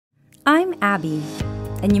I'm Abby,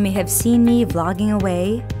 and you may have seen me vlogging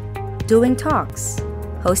away, doing talks,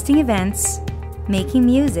 hosting events, making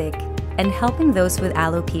music, and helping those with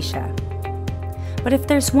alopecia. But if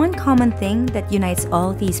there's one common thing that unites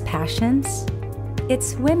all these passions,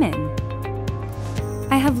 it's women.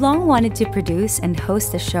 I have long wanted to produce and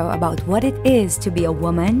host a show about what it is to be a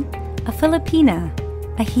woman, a Filipina,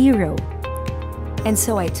 a hero. And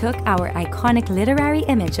so I took our iconic literary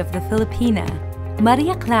image of the Filipina,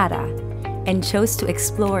 Maria Clara, and chose to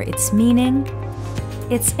explore its meaning,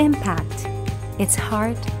 its impact, its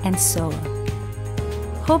heart and soul.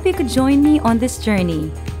 Hope you could join me on this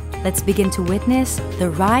journey. Let's begin to witness the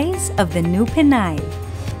rise of the new Pinay.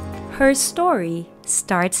 Her story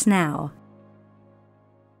starts now.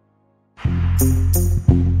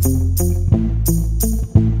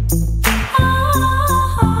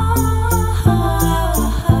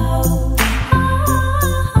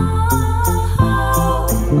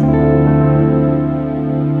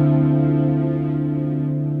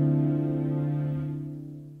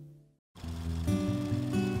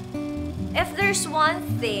 If there's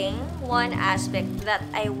one aspect that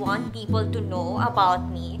I want people to know about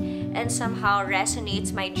me and somehow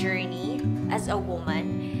resonates my journey as a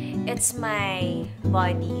woman, it's my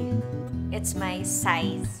body. It's my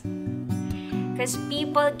size. Because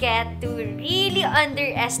people get to really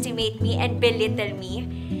underestimate me and belittle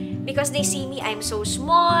me because they see me, I'm so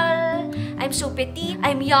small, I'm so petite,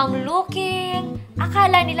 I'm young looking.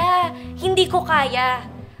 Akala nila, hindi ko kaya.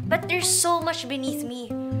 But there's so much beneath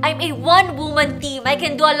me. I'm a one-woman team. I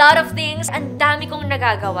can do a lot of things. Ang dami kong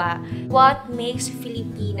nagagawa. What makes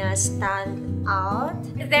Filipinas stand out?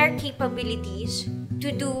 Their capabilities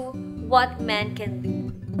to do what men can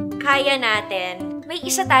do. Kaya natin. May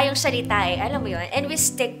isa tayong salita alam mo yun? And we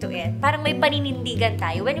stick to it. Parang may paninindigan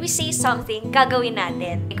tayo. When we say something, gagawin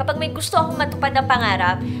natin. Kapag may gusto akong matupad na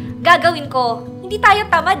pangarap, gagawin ko. Hindi tayo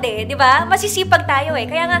tamad di ba? Masisipag tayo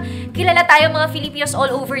Kaya nga, kilala tayo mga Filipinos all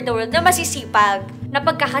over the world na masisipag. Na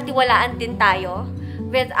pagkakatiwalaan din tayo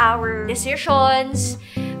with our decisions,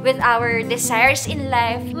 with our desires in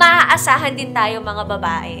life. Maaasahan din tayo mga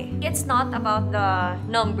babae. It's not about the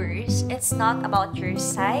numbers. It's not about your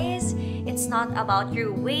size. It's not about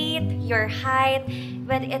your weight, your height.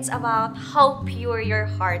 But it's about how pure your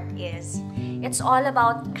heart is. It's all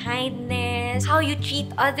about kindness, how you treat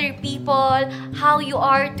other people, how you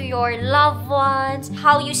are to your loved ones,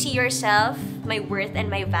 how you see yourself, my worth and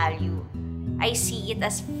my value. I see it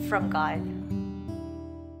as from God.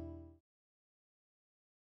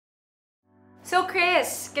 So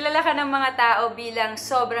Kris, kilala ka ng mga tao bilang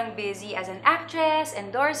sobrang busy as an actress,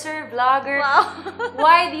 endorser, vlogger. Wow!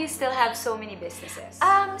 Why do you still have so many businesses?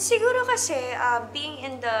 Siguro kasi being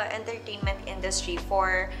in the entertainment industry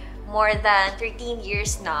for more than 13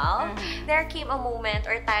 years now, there came a moment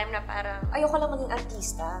or time na parang ayoko lang maging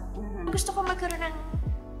artista. Gusto ko magkaroon ng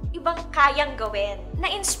ibang kayang gawin.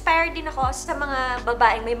 Na-inspire din ako sa mga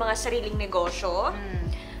babaeng may mga sariling negosyo.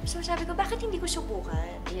 So sabi ko, bakit hindi ko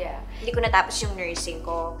subukan? Hindi ko natapos yung nursing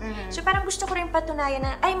ko. So parang gusto ko rin patunayan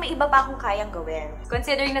na, ay, may iba pa akong kayang gawin.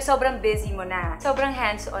 Considering na sobrang busy mo na, sobrang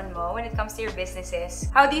hands-on mo when it comes to your businesses,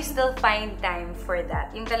 how do you still find time for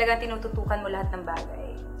that? Yung talagang tinututukan mo lahat ng bagay?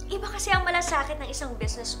 Iba kasi ang malasakit ng isang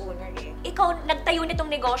business owner Ikaw, nagtayo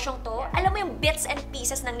nitong negosyong to, alam mo yung bits and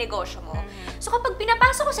pieces ng negosyo mo. So kapag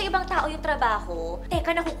pinapasok ko sa ibang tao yung trabaho,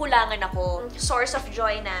 teka, nakukulangan ako. Source of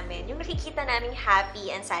joy namin, yung nakikita namin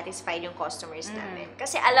happy and satisfied yung customers namin.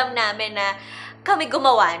 Kasi alam namin na kami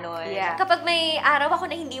gumawa nun. Kapag may araw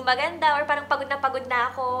ako na hindi maganda or parang pagod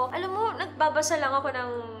na ako, alam mo, nagbabasa lang ako ng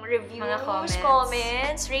reviews, mga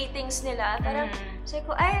comments, ratings nila. Parang sabi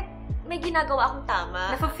ko, ay, may ginagawa akong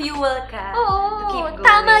tama. Nafa-fuel ka to keep going.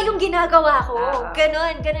 Tama yung ginagawa ko.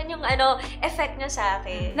 Ganon yung effect niya sa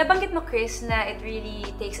akin. Nabanggit mo, Kris, na it really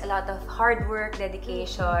takes a lot of hard work,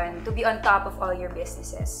 dedication to be on top of all your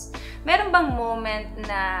businesses. Meron bang moment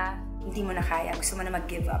na hindi mo na kaya, gusto mo na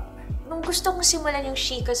mag-give up? Nung gusto kong simulan yung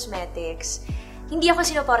She Cosmetics, hindi ako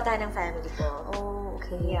sinuportahan ng family ko.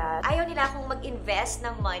 Ayaw nila akong mag-invest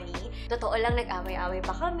ng money. Totoo lang, nag-away-away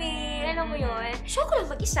pa kami. Alam mo yun? So ako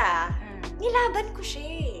lang mag-isa. Nilaban ko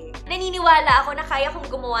siya Naniniwala ako na kaya kong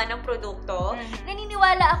gumawa ng produkto.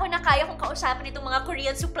 Naniniwala ako na kaya kong kausapin itong mga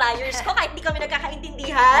Korean suppliers ko kahit di kami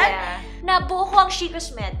nagkakaintindihan. Nabuo ko ang She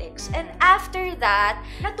Cosmetics. And after that,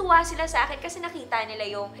 natuwa sila sa akin kasi nakita nila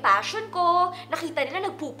yung passion ko, nakita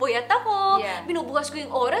nila nagpupuyat ako, binubukas ko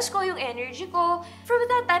yung oras ko, yung energy ko. From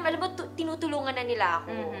that time, alam mo, tinutulungan na nila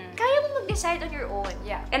ako. Kaya mo mag-decide on your own.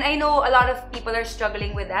 And I know a lot of people are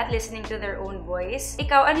struggling with that, listening to their own voice.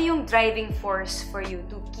 Ikaw, ano yung driving force for you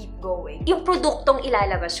to keep going? Yung produktong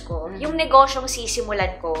ilalabas ko, yung negosyong sisimulan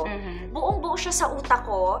pinag-aralan ko. Buong-buo siya sa utak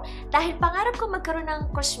ko dahil pangarap ko magkaroon ng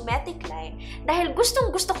cosmetic line. Dahil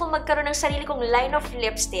gustong-gusto ko magkaroon ng sarili kong line of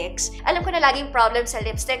lipsticks. Alam ko na laging problem sa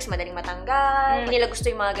lipsticks, madaling matanggal, nila gusto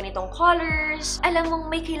yung mga ganitong colors. Alam mong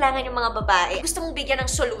may kailangan yung mga babae. Gusto mong bigyan ng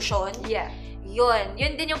solution. Yeah.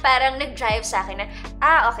 Yun din yung parang nag-drive sa akin na,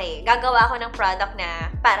 okay, gagawa ko ng product na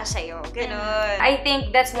para sa'yo. Ganun. I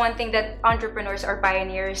think that's one thing that entrepreneurs or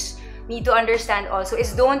pioneers need to understand also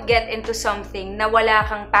is don't get into something na wala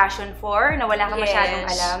kang passion for, na wala kang masyadong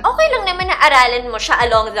alam. Okay lang naman na aralin mo siya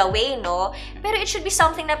along the way, no? Pero it should be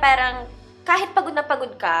something na parang kahit pagod na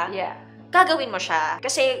pagod ka, gagawin mo siya.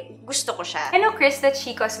 Kasi gusto ko siya. I know, Kris, that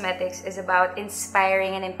She Cosmetics is about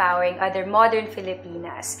inspiring and empowering other modern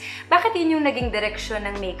Filipinas. Bakit yun yung naging direksyon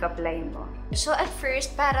ng makeup line mo? So at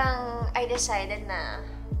first, parang I decided na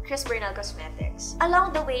Kris Bernal Cosmetics.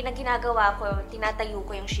 Along the way na ginagawa ko, tinatayo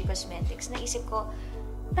ko yung She Cosmetics, naisip ko,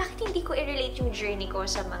 bakit hindi ko i-relate yung journey ko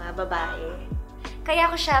sa mga babae? Kaya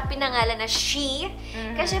ko siya pinangalan na She.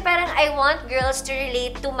 Kasi parang I want girls to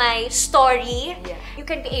relate to my story. You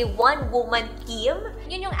can be a one-woman team.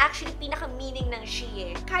 Yun yung actually pinaka-meaning ng She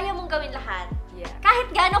eh. Kaya mong gawin lahat. Kahit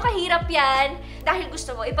gaano kahirap yan, dahil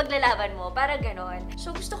gusto mo, ipaglalaban mo, para ganon. So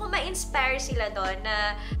gusto ko ma-inspire sila doon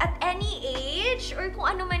na at any age, or kung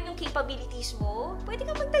ano man yung capabilities mo, pwede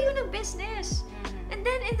ka magtayo ng business. And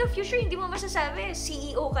then, in the future, hindi mo masasabi,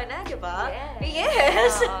 CEO ka na, di ba?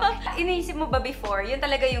 Yes! Iniisip mo ba before, yun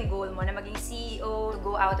talaga yung goal mo, na maging CEO, to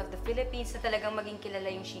go out of the Philippines, na talagang maging kilala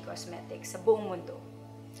yung She Cosmetics sa buong mundo?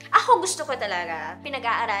 Ako gusto ko talaga.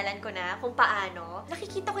 Pinag-aaralan ko na kung paano.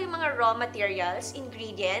 Nakikita ko yung mga raw materials,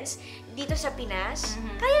 ingredients, dito sa Pinas.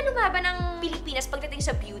 Kaya lumaban ng Pilipinas pagdating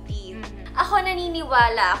sa beauty. Ako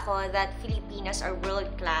naniniwala ako that Filipinas are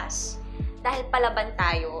world-class. Dahil palaban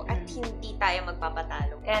tayo at hindi tayo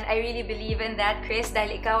magpapatalo. And I really believe in that, Kris,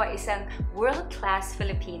 dahil ikaw ay isang world-class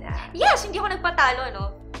Filipina. Yes, hindi ako nagpatalo,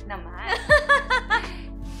 no? Naman.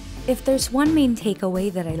 If there's one main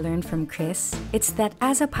takeaway that I learned from Kris, it's that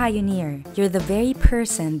as a pioneer, you're the very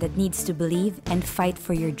person that needs to believe and fight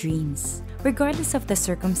for your dreams. Regardless of the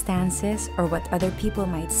circumstances or what other people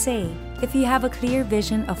might say, if you have a clear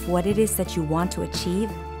vision of what it is that you want to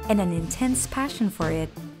achieve and an intense passion for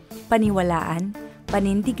it, paniwalaan,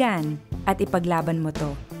 panindigan, at ipaglaban mo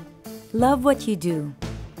to. Love what you do.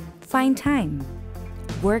 Find time.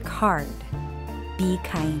 Work hard. Be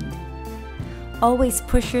kind. Always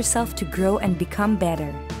push yourself to grow and become better.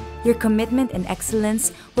 Your commitment and excellence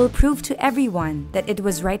will prove to everyone that it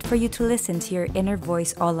was right for you to listen to your inner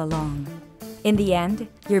voice all along. In the end,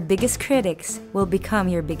 your biggest critics will become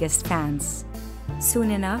your biggest fans. Soon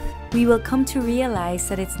enough, we will come to realize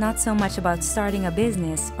that it's not so much about starting a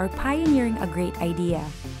business or pioneering a great idea,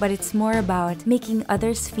 but it's more about making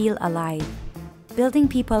others feel alive, building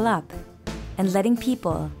people up, and letting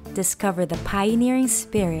people discover the pioneering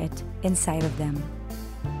spirit inside of them.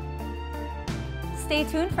 Stay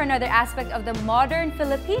tuned for another aspect of the modern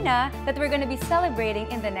Filipina that we're going to be celebrating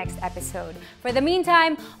in the next episode. For the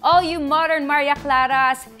meantime, all you modern Maria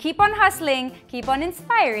Claras, keep on hustling, keep on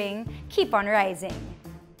inspiring, keep on rising.